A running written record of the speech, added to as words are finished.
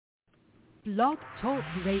Blog Talk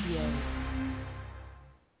Radio.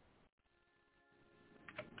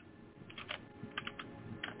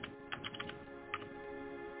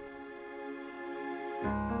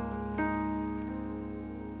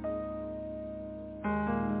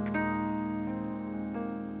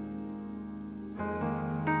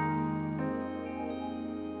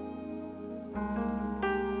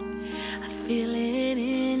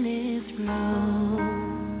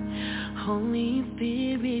 Holy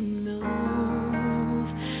Spirit move,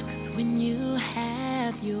 'cause when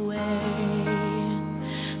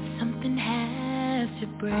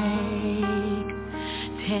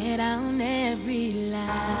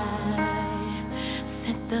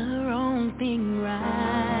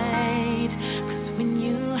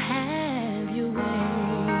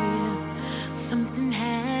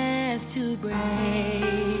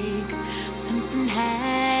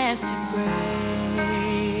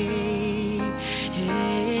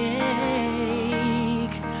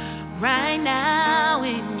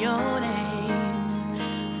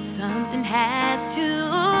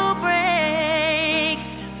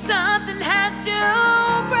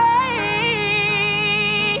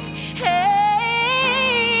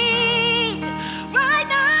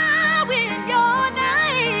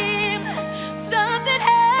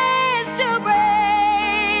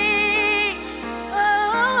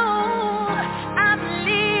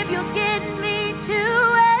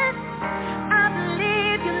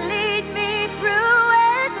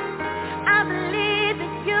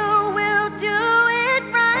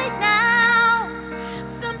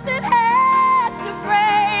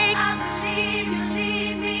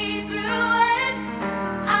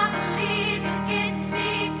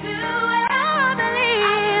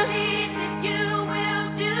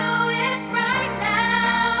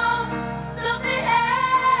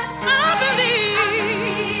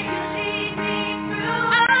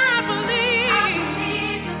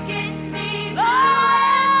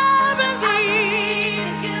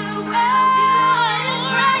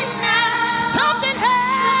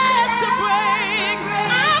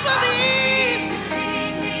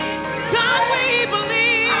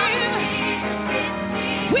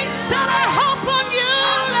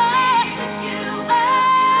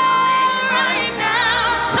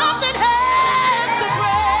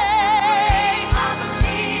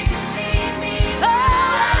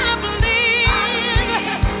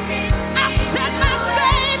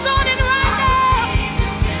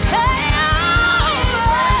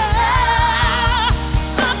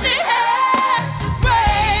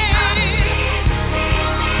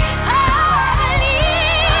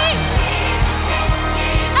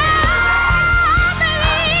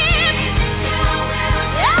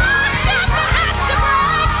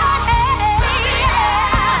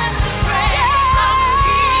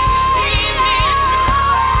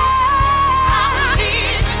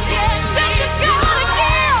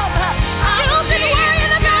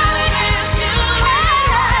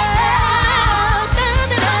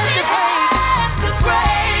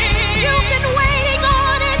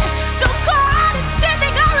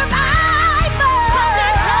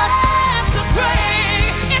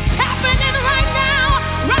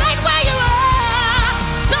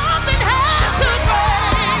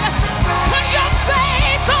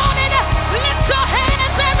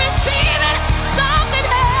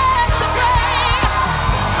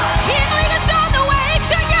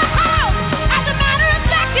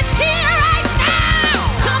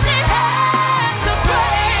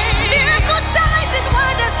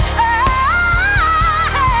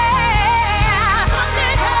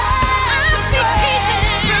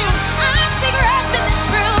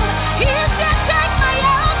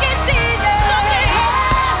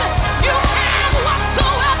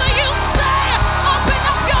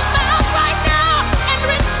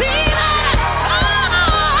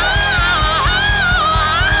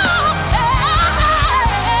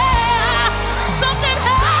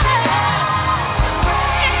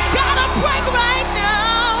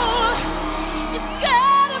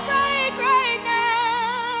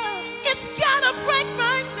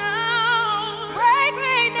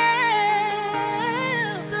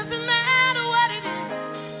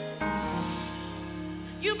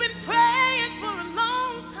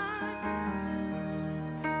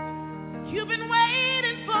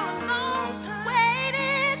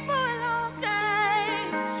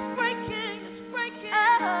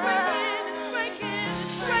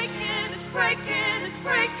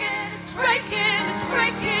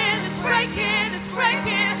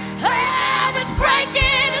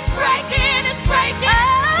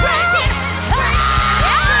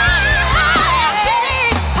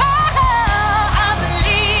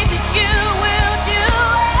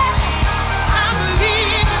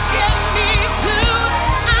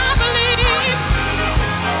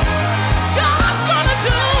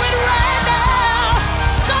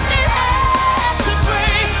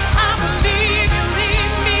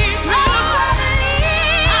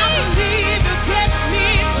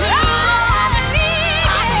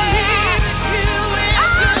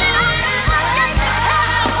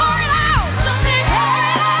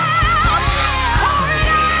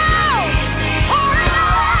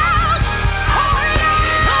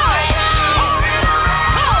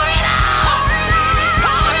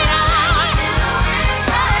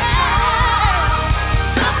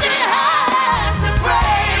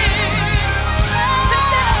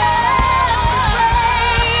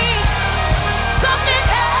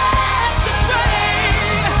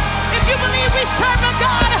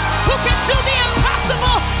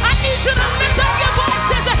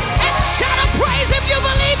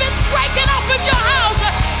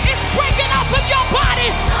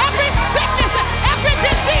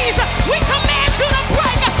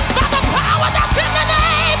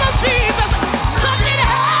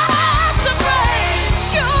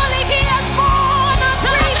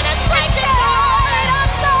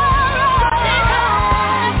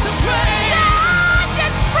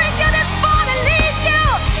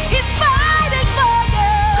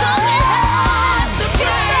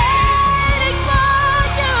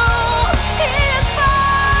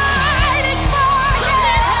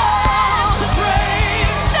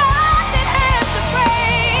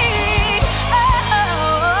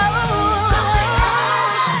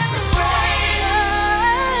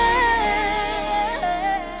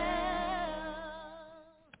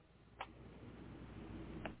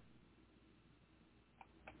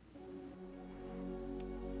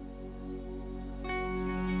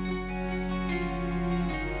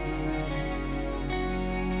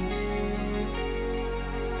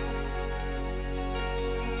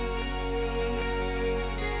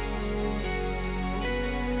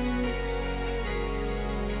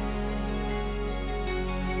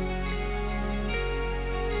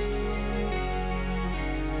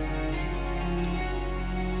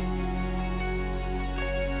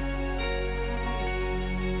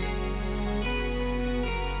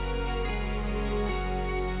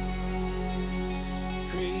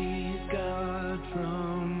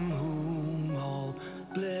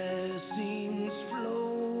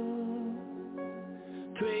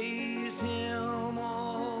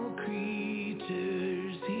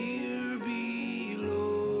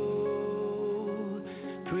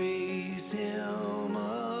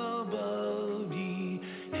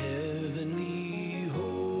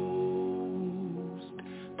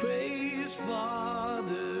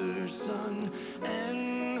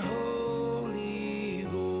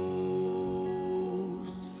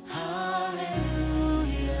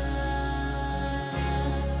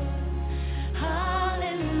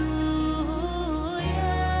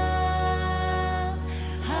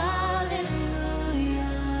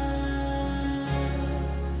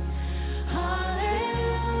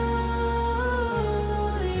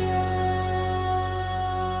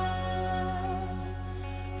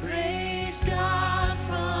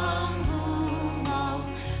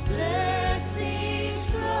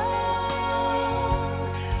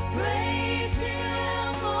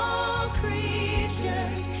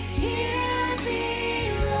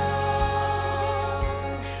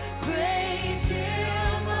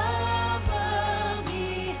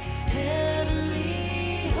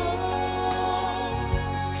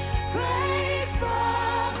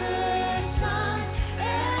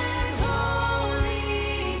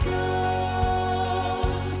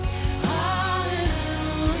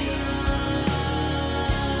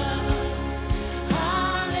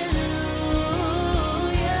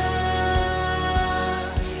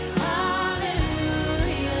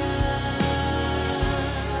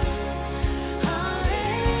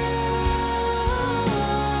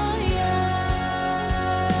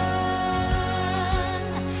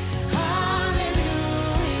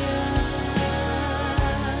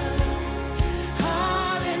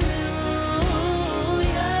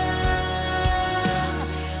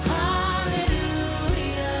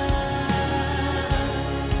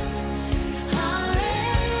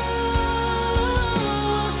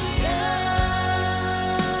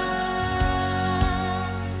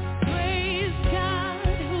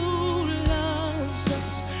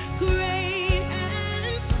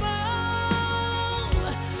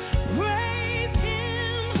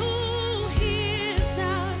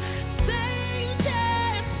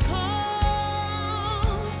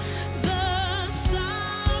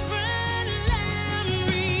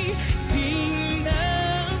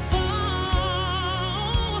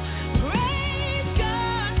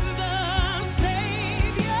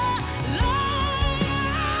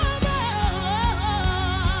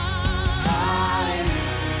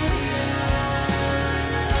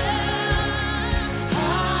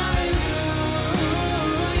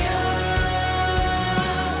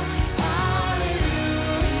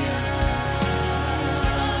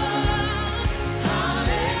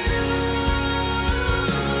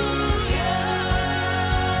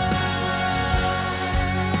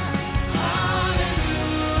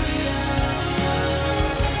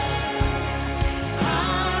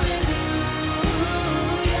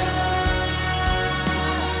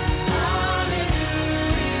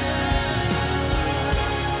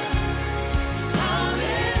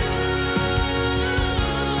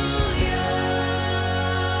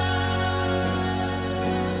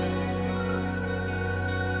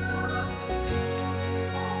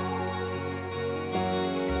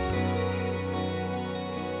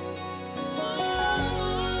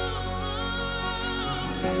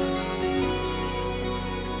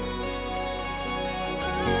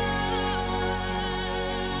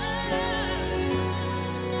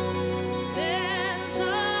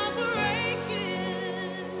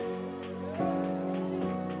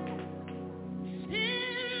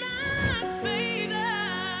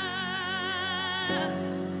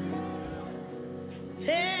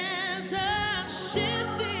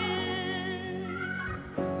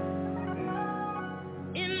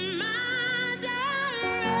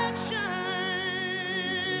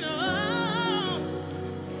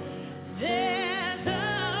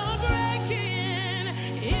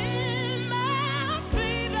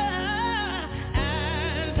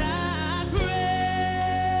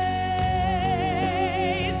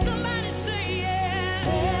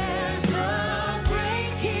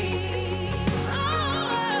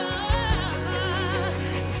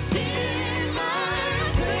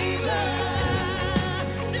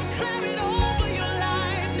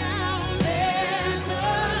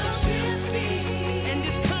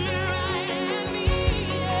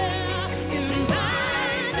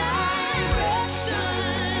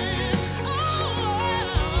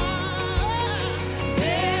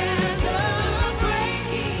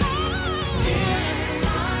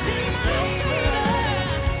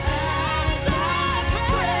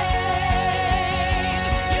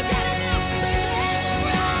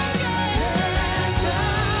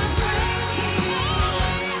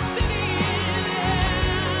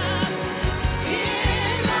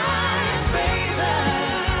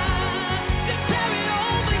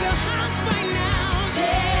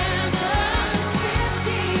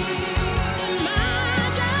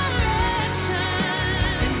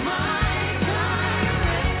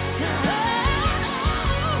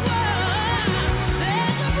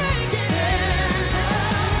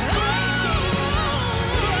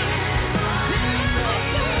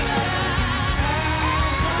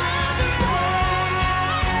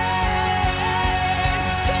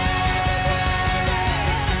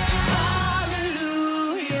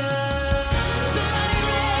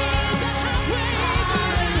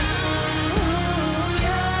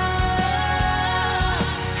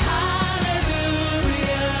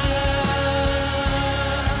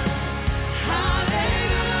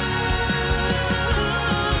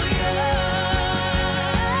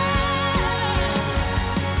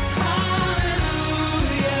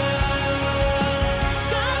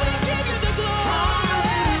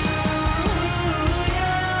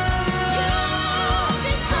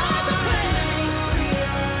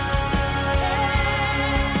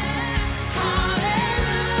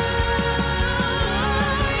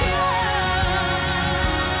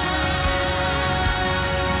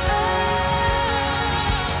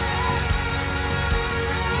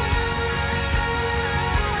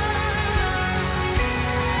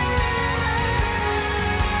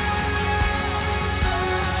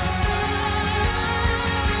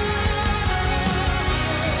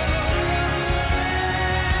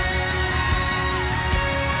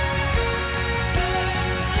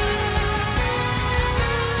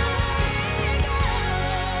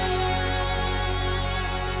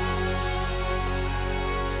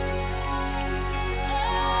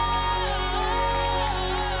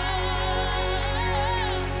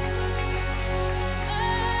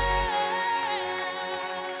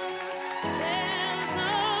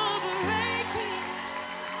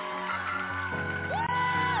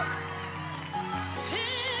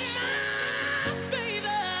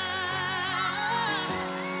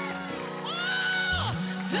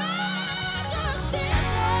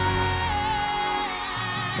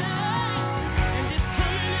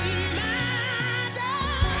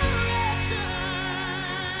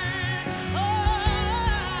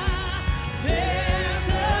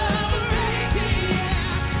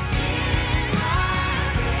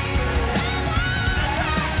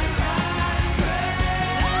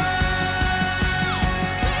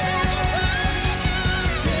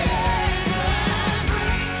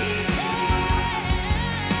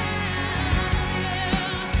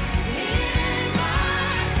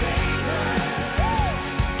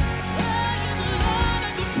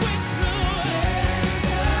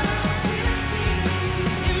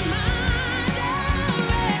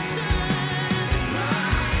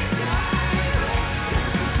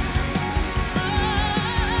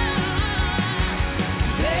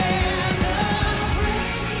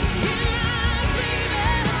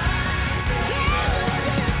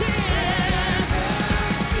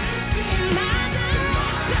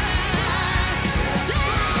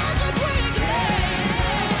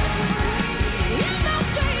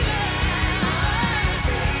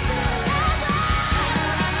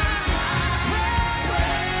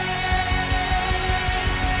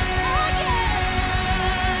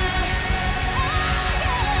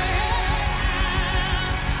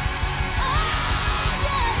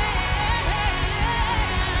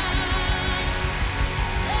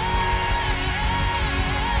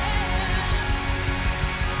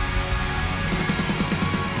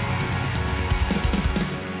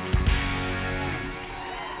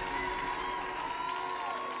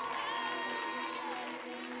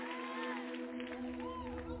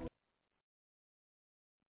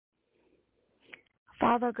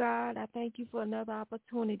Father God, I thank you for another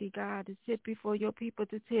opportunity, God, to sit before your people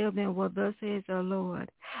to tell them what thus says the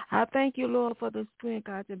Lord. I thank you, Lord, for the strength,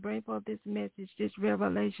 God, to bring forth this message, this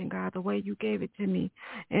revelation, God, the way you gave it to me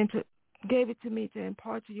and gave it to me to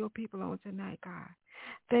impart to your people on tonight, God.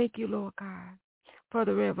 Thank you, Lord God, for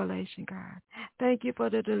the revelation, God. Thank you for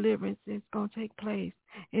the deliverance that's going to take place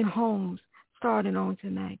in homes starting on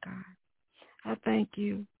tonight, God. I thank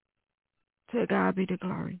you. To God be the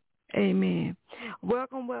glory. Amen.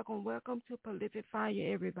 Welcome to Prolific Fire,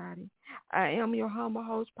 everybody. I am your humble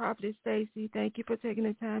host, Prophetess Stacy. Thank you for taking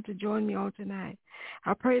the time to join me on tonight.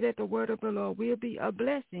 I pray that the word of the Lord will be a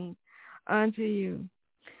blessing unto you.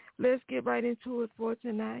 Let's get right into it for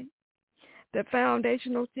tonight. The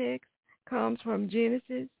foundational text comes from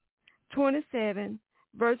Genesis 27,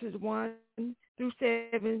 verses 1 through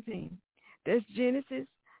 17. That's Genesis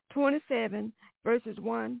 27, verses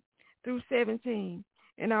 1 through 17,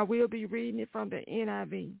 and I will be reading it from the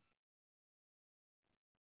NIV.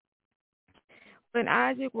 When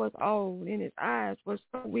Isaac was old and his eyes were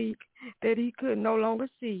so weak that he could no longer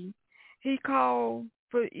see, he called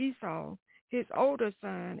for Esau, his older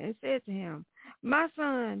son, and said to him, "My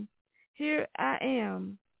son, here I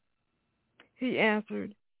am." He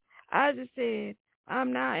answered. Isaac said,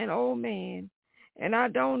 "I'm now an old man, and I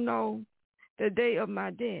don't know the day of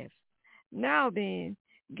my death. Now then,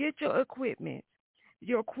 get your equipment,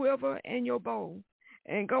 your quiver and your bow,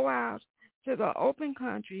 and go out to the open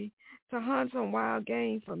country to hunt some wild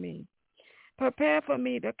game for me. Prepare for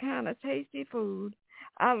me the kind of tasty food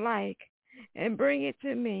I like and bring it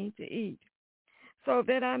to me to eat, so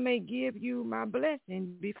that I may give you my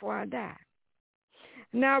blessing before I die."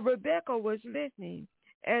 Now Rebekah was listening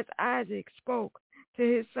as Isaac spoke to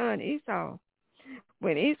his son Esau.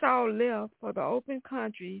 When Esau left for the open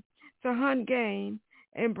country to hunt game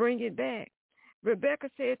and bring it back, Rebekah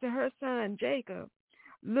said to her son Jacob,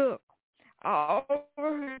 "Look, I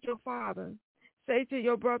overheard your father say to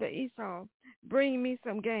your brother Esau, 'Bring me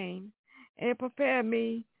some game and prepare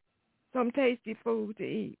me some tasty food to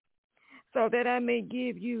eat, so that I may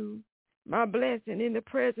give you my blessing in the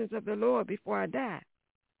presence of the Lord before I die.'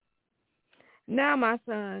 Now, my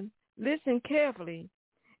son, listen carefully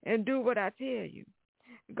and do what I tell you.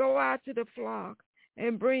 Go out to the flock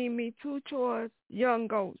and bring me 2 choice young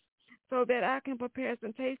goats, so that I can prepare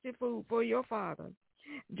some tasty food for your father,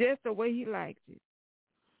 just the way he likes it."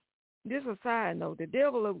 This is a side note. The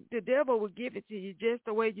devil will give it to you just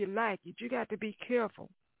the way you like it. You got to be careful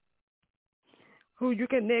who you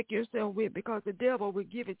connect yourself with, because the devil will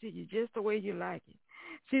give it to you just the way you like it.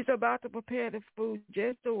 She's about to prepare the food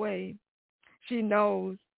just the way she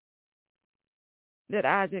knows that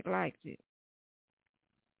Isaac likes it.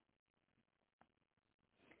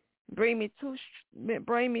 Bring me two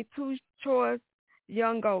choice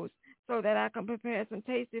young goats, so that I can prepare some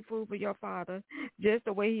tasty food for your father, just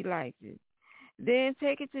the way he likes it. Then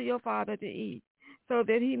take it to your father to eat, so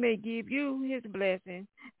that he may give you his blessing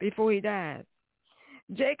before he dies."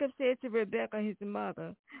 Jacob said to Rebekah his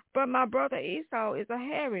mother, "But my brother Esau is a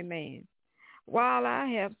hairy man, while I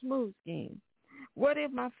have smooth skin. What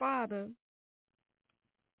if my father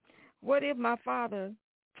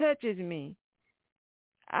touches me?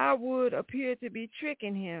 I would appear to be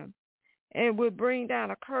tricking him and would bring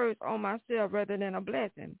down a curse on myself rather than a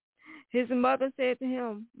blessing." His mother said to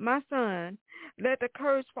him, "My son, let the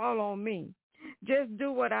curse fall on me. Just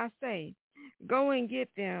do what I say. Go and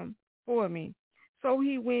get them for me." So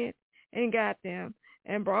he went and got them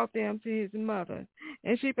and brought them to his mother,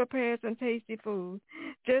 and she prepared some tasty food,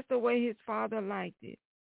 just the way his father liked it.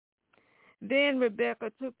 Then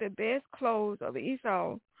Rebekah took the best clothes of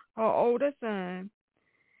Esau, her older son,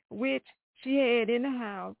 which she had in the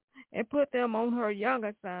house, and put them on her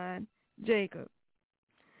younger son, Jacob.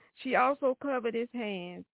 She also covered his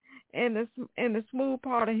hands and the smooth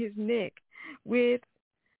part of his neck with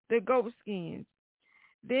the goat skins.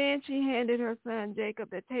 Then she handed her son Jacob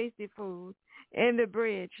the tasty food and the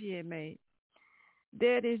bread she had made.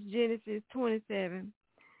 That is Genesis 27,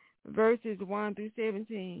 verses 1 through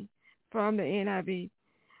 17 from the NIV.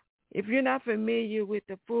 If you're not familiar with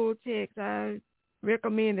the full text, I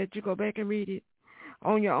recommend that you go back and read it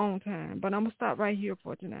on your own time. But I'm going to stop right here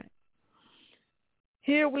for tonight.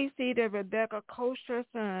 Here we see that Rebekah coached her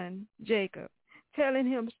son, Jacob, telling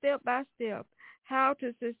him step by step how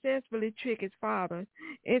to successfully trick his father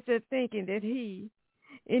into thinking that he,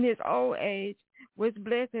 in his old age, was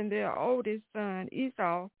blessing their oldest son,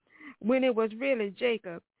 Esau, when it was really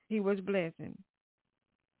Jacob he was blessing.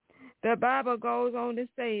 The Bible goes on to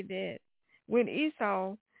say that when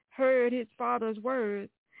Esau heard his father's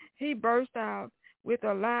words, he burst out with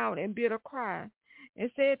a loud and bitter cry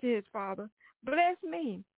and said to his father, Bless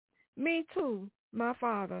me. Me too, my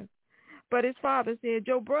father. But his father said,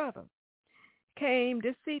 your brother came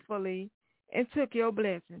deceitfully and took your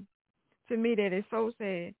blessing. To me, that is so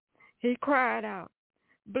sad. He cried out,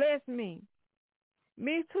 bless me.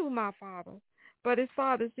 Me too, my father. But his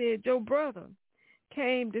father said, your brother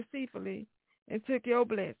came deceitfully and took your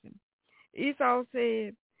blessing. Esau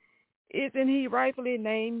said, isn't he rightfully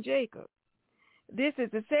named Jacob? This is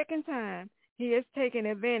the second time he has taken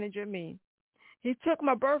advantage of me. He took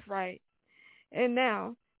my birthright, and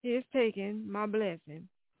now he is taking my blessing.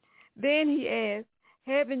 Then he asked,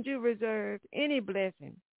 haven't you reserved any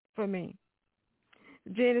blessing for me?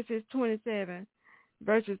 Genesis 27,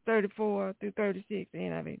 verses 34 through 36,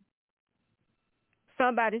 NIV.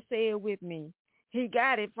 Somebody say it with me. He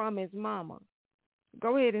got it from his mama.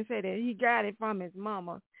 Go ahead and say that. He got it from his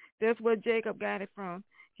mama. That's where Jacob got it from.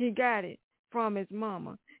 He got it from his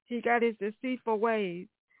mama. He got his deceitful ways,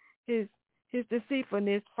 his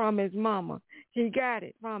deceitfulness from his mama. He got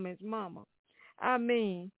it from his mama. I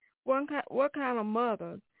mean, what kind of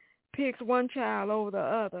mother picks one child over the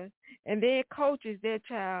other and then coaches that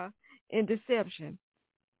child in deception?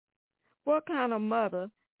 What kind of mother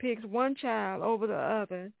picks one child over the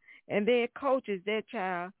other and then coaches that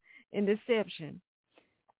child in deception,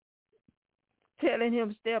 telling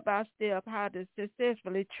him step by step how to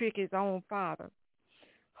successfully trick his own father?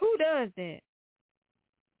 Who does that?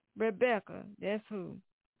 Rebecca, that's who.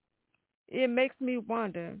 It makes me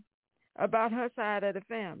wonder about her side of the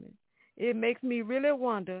family. It makes me really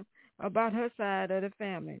wonder about her side of the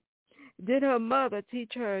family. Did her mother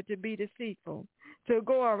teach her to be deceitful, to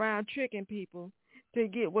go around tricking people to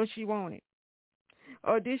get what she wanted?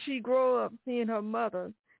 Or did she grow up seeing her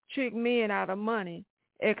mother trick men out of money,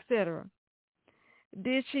 etc.?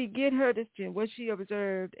 Did she get her to see what she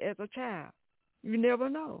observed as a child? You never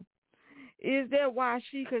know. Is that why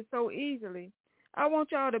she could so easily? I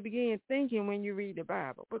want y'all to begin thinking when you read the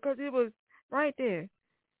Bible, because it was right there.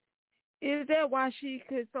 Is that why she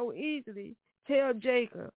could so easily tell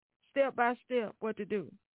Jacob step by step what to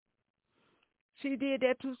do? She did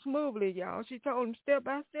that too smoothly, y'all. She told him step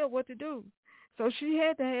by step what to do. So she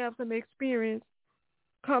had to have some experience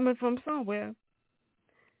coming from somewhere.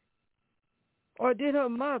 Or did her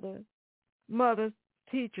mother's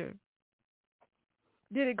teacher?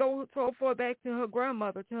 Did it go so far back to her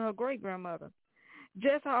grandmother, to her great-grandmother?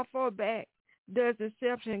 Just how far back does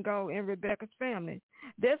deception go in Rebecca's family?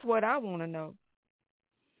 That's what I want to know.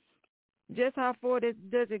 Just how far does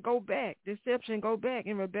it go back, deception go back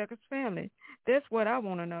in Rebecca's family? That's what I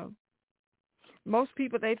want to know. Most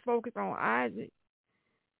people, they focus on Isaac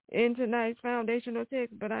in tonight's foundational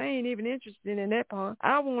text, but I ain't even interested in that part.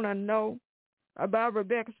 I want to know about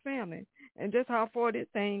Rebecca's family and just how far this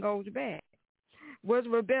thing goes back. Was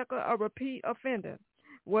Rebecca a repeat offender?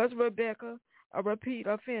 Was Rebecca a repeat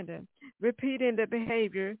offender, repeating the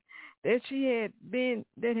behavior that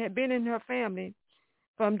had been in her family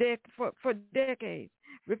for decades,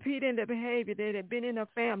 repeating the behavior that had been in her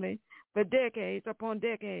family for decades upon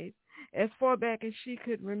decades, as far back as she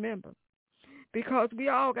could remember? Because we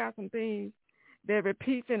all got some things that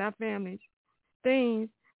repeats in our families, things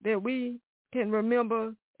that we can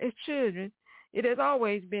remember as children. It has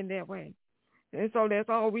always been that way. And so that's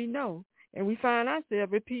all we know. And we find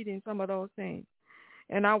ourselves repeating some of those things.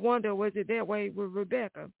 And I wonder, was it that way with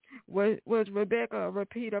Rebecca? Was Rebecca a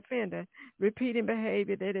repeat offender, repeating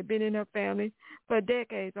behavior that had been in her family for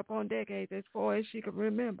decades upon decades as far as she could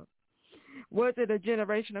remember? Was it a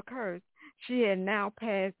generational curse she had now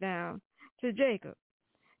passed down to Jacob?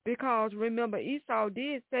 Because remember, Esau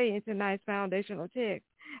did say in tonight's foundational text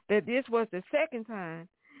that this was the second time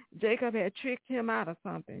Jacob had tricked him out of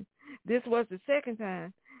something. This was the second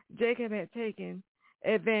time Jacob had taken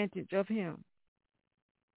advantage of him.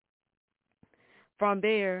 From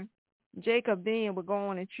there, Jacob then would go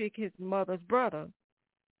on and trick his mother's brother,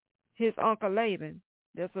 his uncle Laban.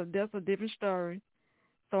 That's a different story.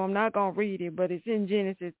 So I'm not going to read it, but it's in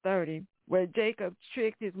Genesis 30, where Jacob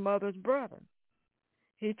tricked his mother's brother.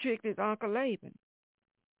 He tricked his uncle Laban.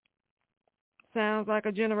 Sounds like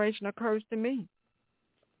a generational curse to me.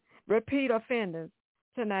 Repeat offenders,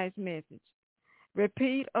 tonight's message.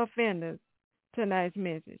 Repeat offenders, tonight's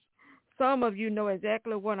message. Some of you know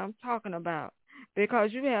exactly what I'm talking about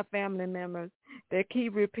because you have family members that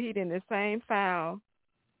keep repeating the same foul.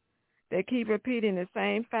 They keep repeating the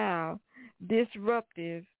same foul,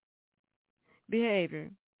 disruptive behavior.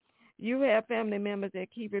 You have family members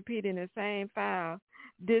that keep repeating the same foul,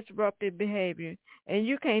 disruptive behavior, and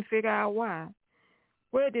you can't figure out why.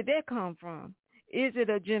 Where did that come from? Is it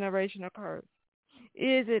a generational curse?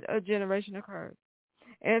 Is it a generational curse?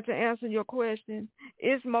 And to answer your question,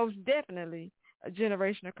 it's most definitely a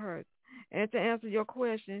generational curse. And to answer your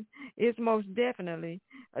question, it's most definitely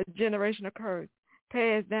a generational curse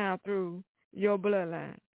passed down through your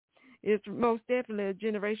bloodline. It's most definitely a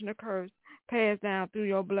generational curse passed down through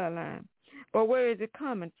your bloodline. But where is it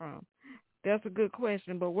coming from? That's a good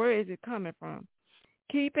question, but where is it coming from?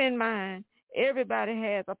 Keep in mind, everybody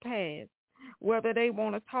has a past, whether they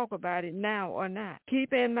want to talk about it now or not.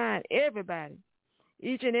 Keep in mind, everybody,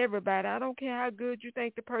 each and everybody, I don't care how good you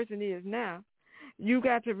think the person is now, you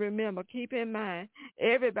got to remember, keep in mind,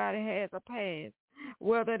 everybody has a past,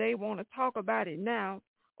 whether they want to talk about it now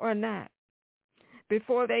or not.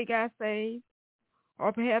 Before they got saved,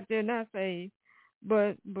 or perhaps they're not saved,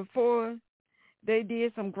 but before they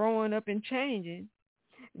did some growing up and changing,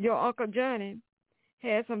 your Uncle Johnny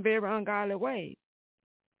had some very ungodly ways.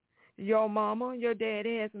 Your mama, your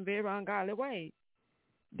daddy had some very ungodly ways.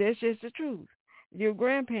 That's just the truth. Your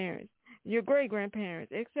grandparents, your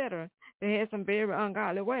great-grandparents, etc., they had some very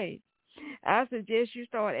ungodly ways. I suggest you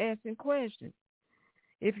start asking questions.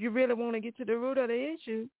 If you really want to get to the root of the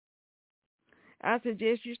issue, I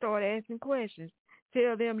suggest you start asking questions.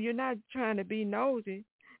 Tell them you're not trying to be nosy,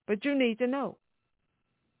 but you need to know.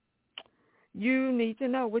 You need to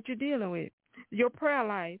know what you're dealing with. Your prayer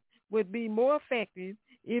life would be more effective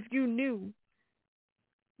if you knew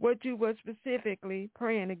what you were specifically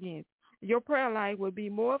praying against. Your prayer life would be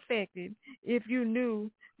more effective if you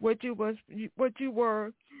knew what you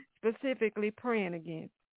were specifically praying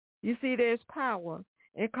against. You see, there's power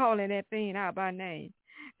in calling that thing out by name.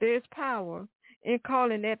 There's power in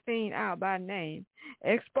calling that thing out by name.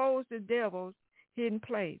 Expose the devil's hidden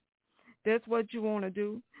place. That's what you want to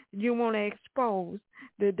do. You want to expose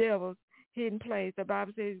the devil's hidden place. The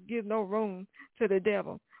Bible says give no room to the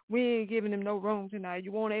devil. We ain't giving him no room tonight.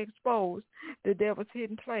 You want to expose the devil's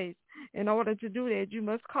hidden place. In order to do that, you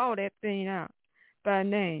must call that thing out by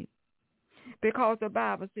name. Because the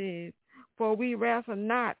Bible says, for we wrestle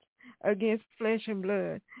not against flesh and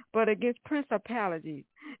blood, but against principalities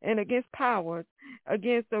and against powers,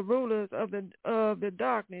 against the rulers of the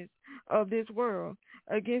darkness of this world,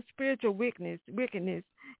 against spiritual wickedness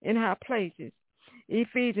in high places.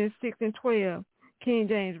 Ephesians 6:12, King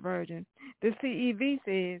James Version. The CEV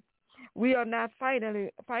says, we are not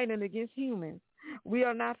fighting against humans. We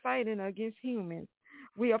are not fighting against humans.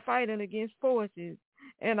 We are fighting against forces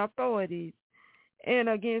and authorities and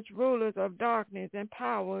against rulers of darkness and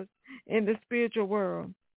powers in the spiritual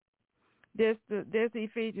world. That's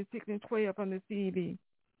Ephesians 6:12 from the CEV.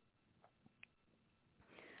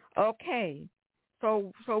 Okay,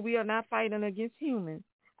 so we are not fighting against humans.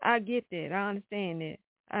 I get that. I understand that.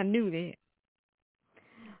 I knew that.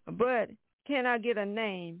 But can I get a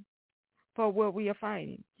name for what we are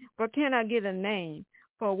fighting? But can I get a name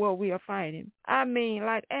for what we are fighting? I mean,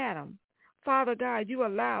 like Adam. Father God, you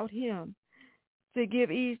allowed him to give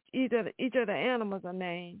each of the animals a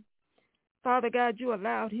name. Father God, you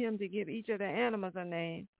allowed him to give each of the animals a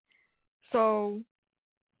name so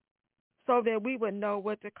that we would know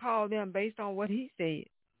what to call them based on what he said.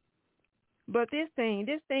 But this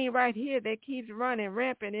thing right here that keeps running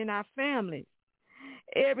rampant in our families,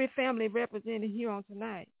 every family represented here on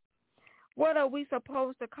tonight, what are we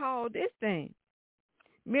supposed to call this thing?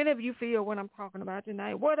 Many of you feel what I'm talking about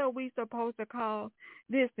tonight. What are we supposed to call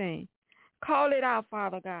this thing? Call it out,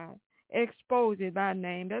 Father God. Expose it by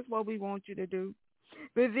name. That's what we want you to do.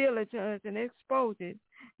 Reveal it to us and expose it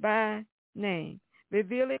by name.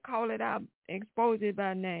 Reveal it, call it out, expose it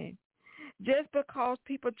by name. Just because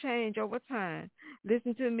people change over time,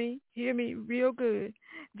 listen to me, hear me real good.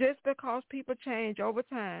 Just because people change over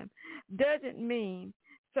time doesn't mean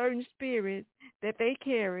certain spirits that they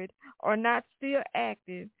carried are not still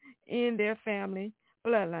active in their family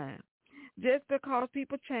bloodline. Just because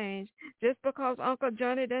people change, just because Uncle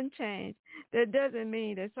Johnny doesn't change, that doesn't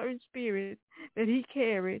mean that certain spirits that he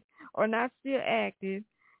carried are not still active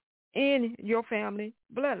in your family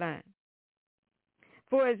bloodline.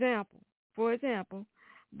 For example,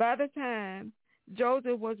 by the time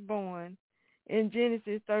Joseph was born in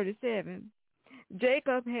Genesis 37,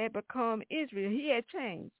 Jacob had become Israel. He had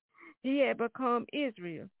changed. He had become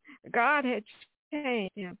Israel. God had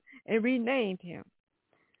changed him and renamed him.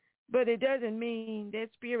 But it doesn't mean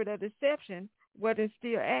that spirit of deception wasn't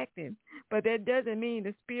still active. But that doesn't mean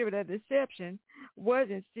the spirit of deception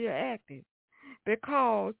wasn't still active.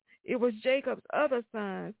 Because it was Jacob's other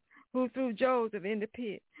sons who threw Joseph in the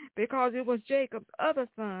pit. Because it was Jacob's other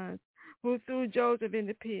sons who threw Joseph in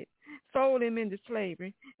the pit, sold him into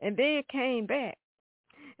slavery, and then came back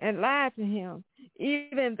and lied to him,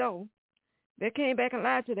 even though they came back and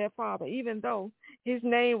lied to their father, even though his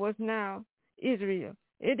name was now Israel.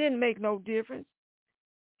 It didn't make no difference.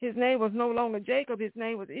 His name was no longer Jacob. His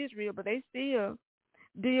name was Israel, but they still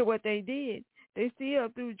did what they did. They still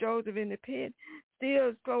threw Joseph in the pit,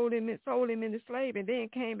 still sold him into slavery, and then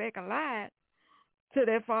came back and lied to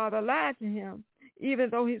their father, lied to him, even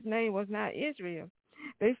though his name was not Israel.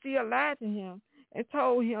 They still lied to him and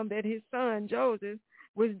told him that his son Joseph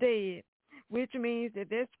was dead, which means that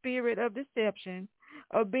that spirit of deception,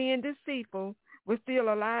 of being deceitful, was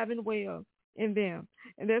still alive and well in them.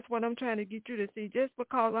 And that's what I'm trying to get you to see. Just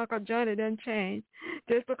because Uncle Johnny doesn't change,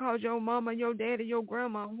 just because your mama, your daddy, your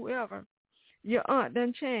grandma, whoever, your aunt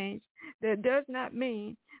doesn't change, that does not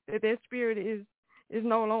mean that that spirit is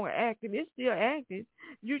no longer active. It's still active.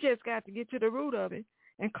 You just got to get to the root of it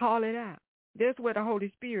and call it out. That's where the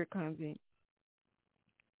Holy Spirit comes in.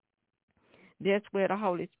 That's where the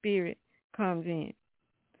Holy Spirit comes in.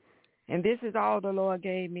 And this is all the Lord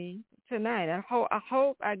gave me tonight. I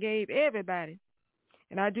hope I gave everybody,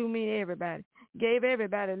 and I do mean everybody, gave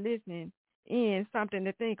everybody listening in something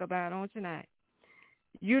to think about on tonight.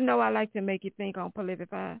 You know I like to make you think on Prolific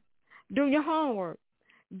Fire. Do your homework.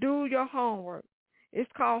 Do your homework.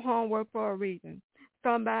 It's called homework for a reason.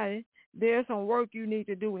 Somebody, there's some work you need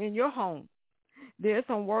to do in your home. There's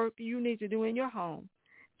some work you need to do in your home.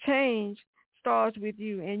 Change starts with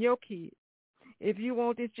you and your kids. If you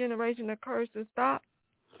want this generation of curse to stop,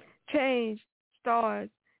 change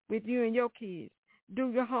starts with you and your kids.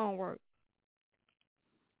 Do your homework.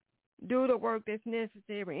 Do the work that's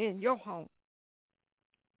necessary in your home.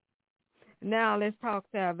 Now let's talk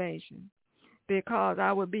salvation, because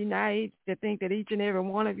I would be naive to think that each and every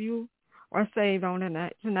one of you are saved on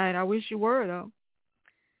tonight. I wish you were, though.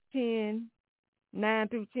 9-10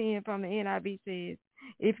 from the NIV says,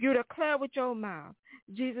 if you declare with your mouth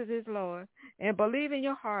Jesus is Lord and believe in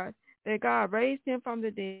your heart that God raised him from the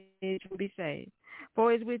dead, you will be saved.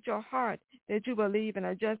 For it's with your heart that you believe and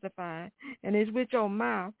are justified, and it's with your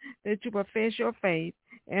mouth that you profess your faith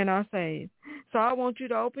and are saved. So I want you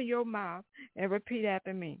to open your mouth and repeat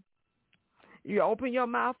after me. You open your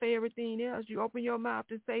mouth for everything else. You open your mouth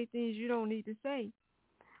to say things you don't need to say,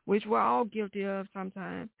 which we're all guilty of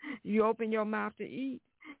sometimes. You open your mouth to eat.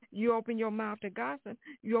 You open your mouth to gossip.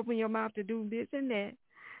 You open your mouth to do this and that.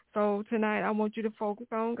 So tonight I want you to focus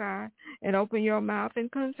on God and open your mouth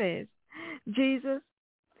and confess. Jesus,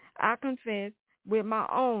 I confess with my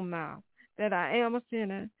own mouth that I am a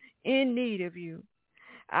sinner in need of you.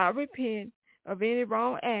 I repent of any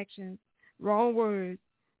wrong actions, wrong words,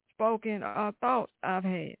 spoken or thoughts I've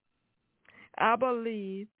had. I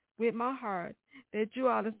believe with my heart that you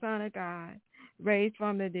are the Son of God, raised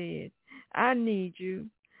from the dead. I need you.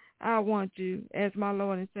 I want you as my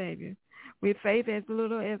Lord and Savior. With faith as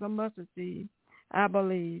little as a mustard seed, I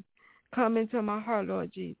believe. Come into my heart,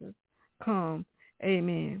 Lord Jesus. Come.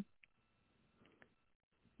 Amen.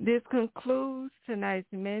 This concludes tonight's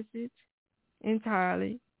message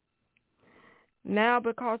entirely. Now,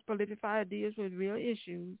 because Prolific Fire deals with real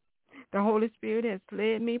issues, the Holy Spirit has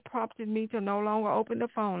led me, prompted me to no longer open the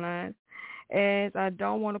phone lines, as I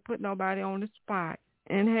don't want to put nobody on the spot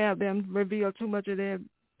and have them reveal too much of their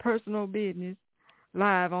personal business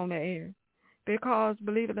live on the air. Because,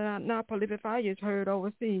 believe it or not, Prolific Fire is heard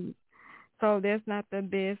overseas. So that's not the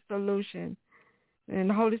best solution. And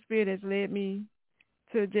the Holy Spirit has led me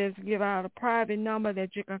to just give out a private number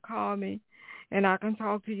that you can call me, and I can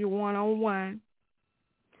talk to you one-on-one,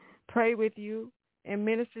 pray with you, and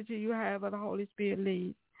minister to you however the Holy Spirit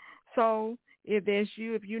leads. So if that's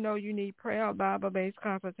you, if you know you need prayer or Bible-based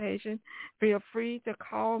consultation, feel free to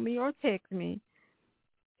call me or text me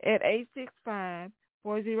at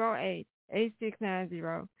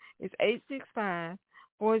 865-408-8690. It's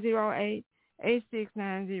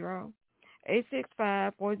 865-408-8690.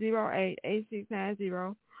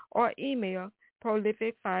 865-408-8690, or email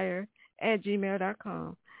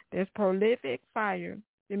prolificfire@gmail.com. That's prolificfire,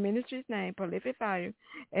 the ministry's name,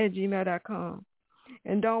 prolificfire@gmail.com.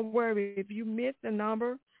 And don't worry, if you miss the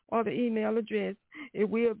number or the email address, it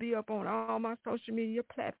will be up on all my social media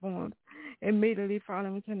platforms immediately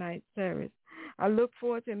following tonight's service. I look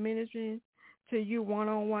forward to ministering to you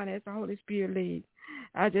one-on-one as the Holy Spirit leads.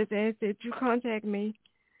 I just ask that you contact me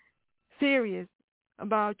serious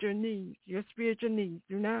about your needs, your spiritual needs.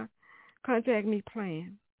 Do not contact me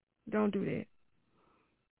playing. Don't do that.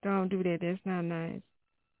 Don't do that. That's not nice.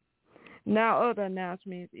 Now, other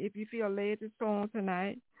announcements. If you feel led to sow on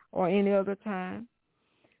tonight or any other time,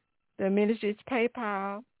 the ministry's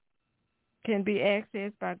PayPal can be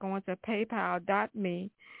accessed by going to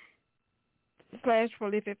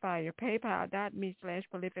paypal.me/prolificfire,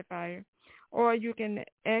 paypal.me/prolificfire, or you can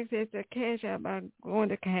access the Cash App by going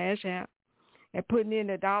to Cash App and putting in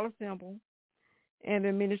the dollar symbol and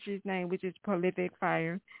the ministry's name, which is Prolific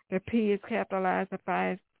Fire. The P is capitalized,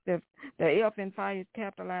 the F in fire is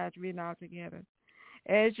capitalized, written all together.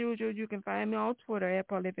 As usual, you can find me on Twitter at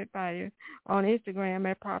Prolific Fire, on Instagram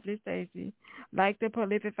at Prophetess Stacy, like the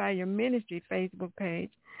Prolific Fire Ministry Facebook page.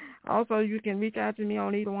 Also, you can reach out to me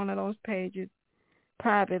on either one of those pages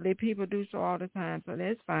privately. People do so all the time, so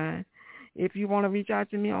that's fine. If you want to reach out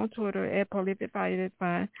to me on Twitter at Prolific Fire, that's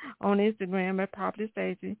fine. On Instagram at Prophetess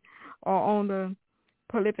Stacy, or on the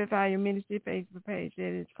Prolific Fire Ministry Facebook page,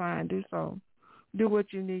 that is fine. Do so. Do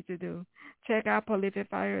what you need to do. Check out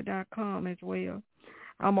prolificfire.com as well.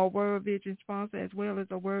 I'm a World Vision sponsor as well as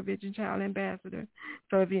a World Vision Child Ambassador.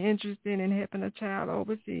 So if you're interested in helping a child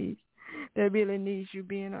overseas that really needs you,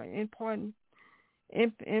 being an important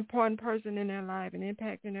person in their life and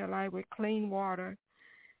impacting their life with clean water,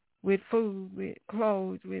 with food, with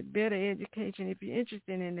clothes, with better education, if you're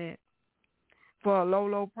interested in that, for a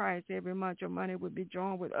low price every month, your money would be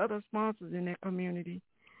joined with other sponsors in that community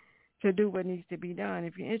to do what needs to be done.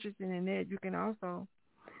 If you're interested in that, you can also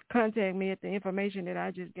contact me at the information that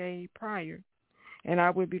I just gave prior, and I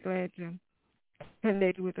would be glad to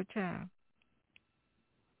connect with a child.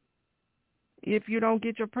 If you don't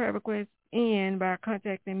get your prayer request in by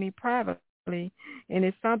contacting me privately, and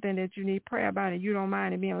it's something that you need prayer about and you don't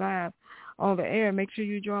mind it being live on the air, make sure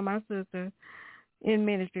you join my sister in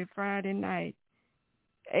ministry Friday night,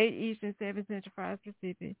 8 Eastern, 7 Central, 5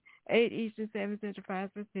 Pacific, 8 Eastern, 7 Central,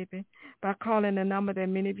 5 Pacific, by calling the number that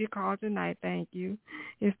many of you called tonight. Thank you.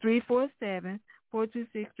 It's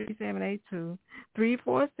 347-426-3782,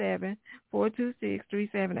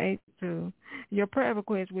 347-426-3782. Your prayer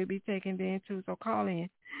request will be taken then, too, so call in.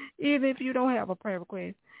 Even if you don't have a prayer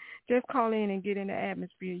request, just call in and get in the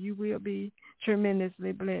atmosphere. You will be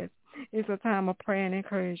tremendously blessed. It's a time of prayer and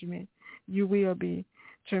encouragement. You will be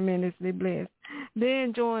tremendously blessed.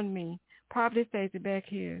 Then join me, Prophetess Stacy, back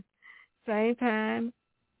here, same time,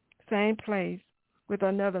 same place, with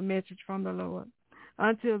another message from the Lord.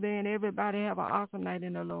 Until then, everybody have an awesome night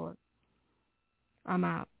in the Lord. I'm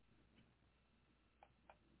out.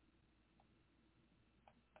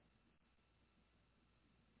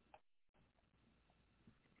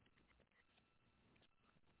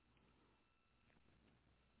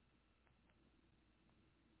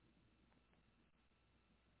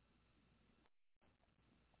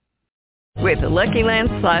 With the Lucky Land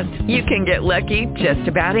Slots, you can get lucky just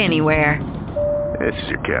about anywhere. This is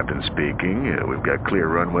your captain speaking. We've got clear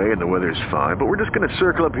runway and the weather's fine, but we're just going to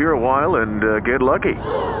circle up here a while and get lucky.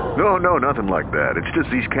 No, nothing like that. It's just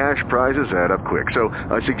these cash prizes add up quick. So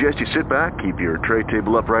I suggest you sit back, keep your tray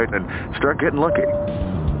table upright, and start getting lucky.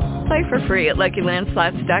 Play for free at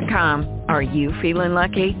LuckyLandSlots.com. Are you feeling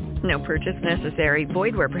lucky? No purchase necessary.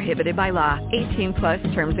 Void where prohibited by law.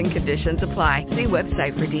 18+ terms and conditions apply. See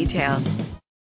website for details.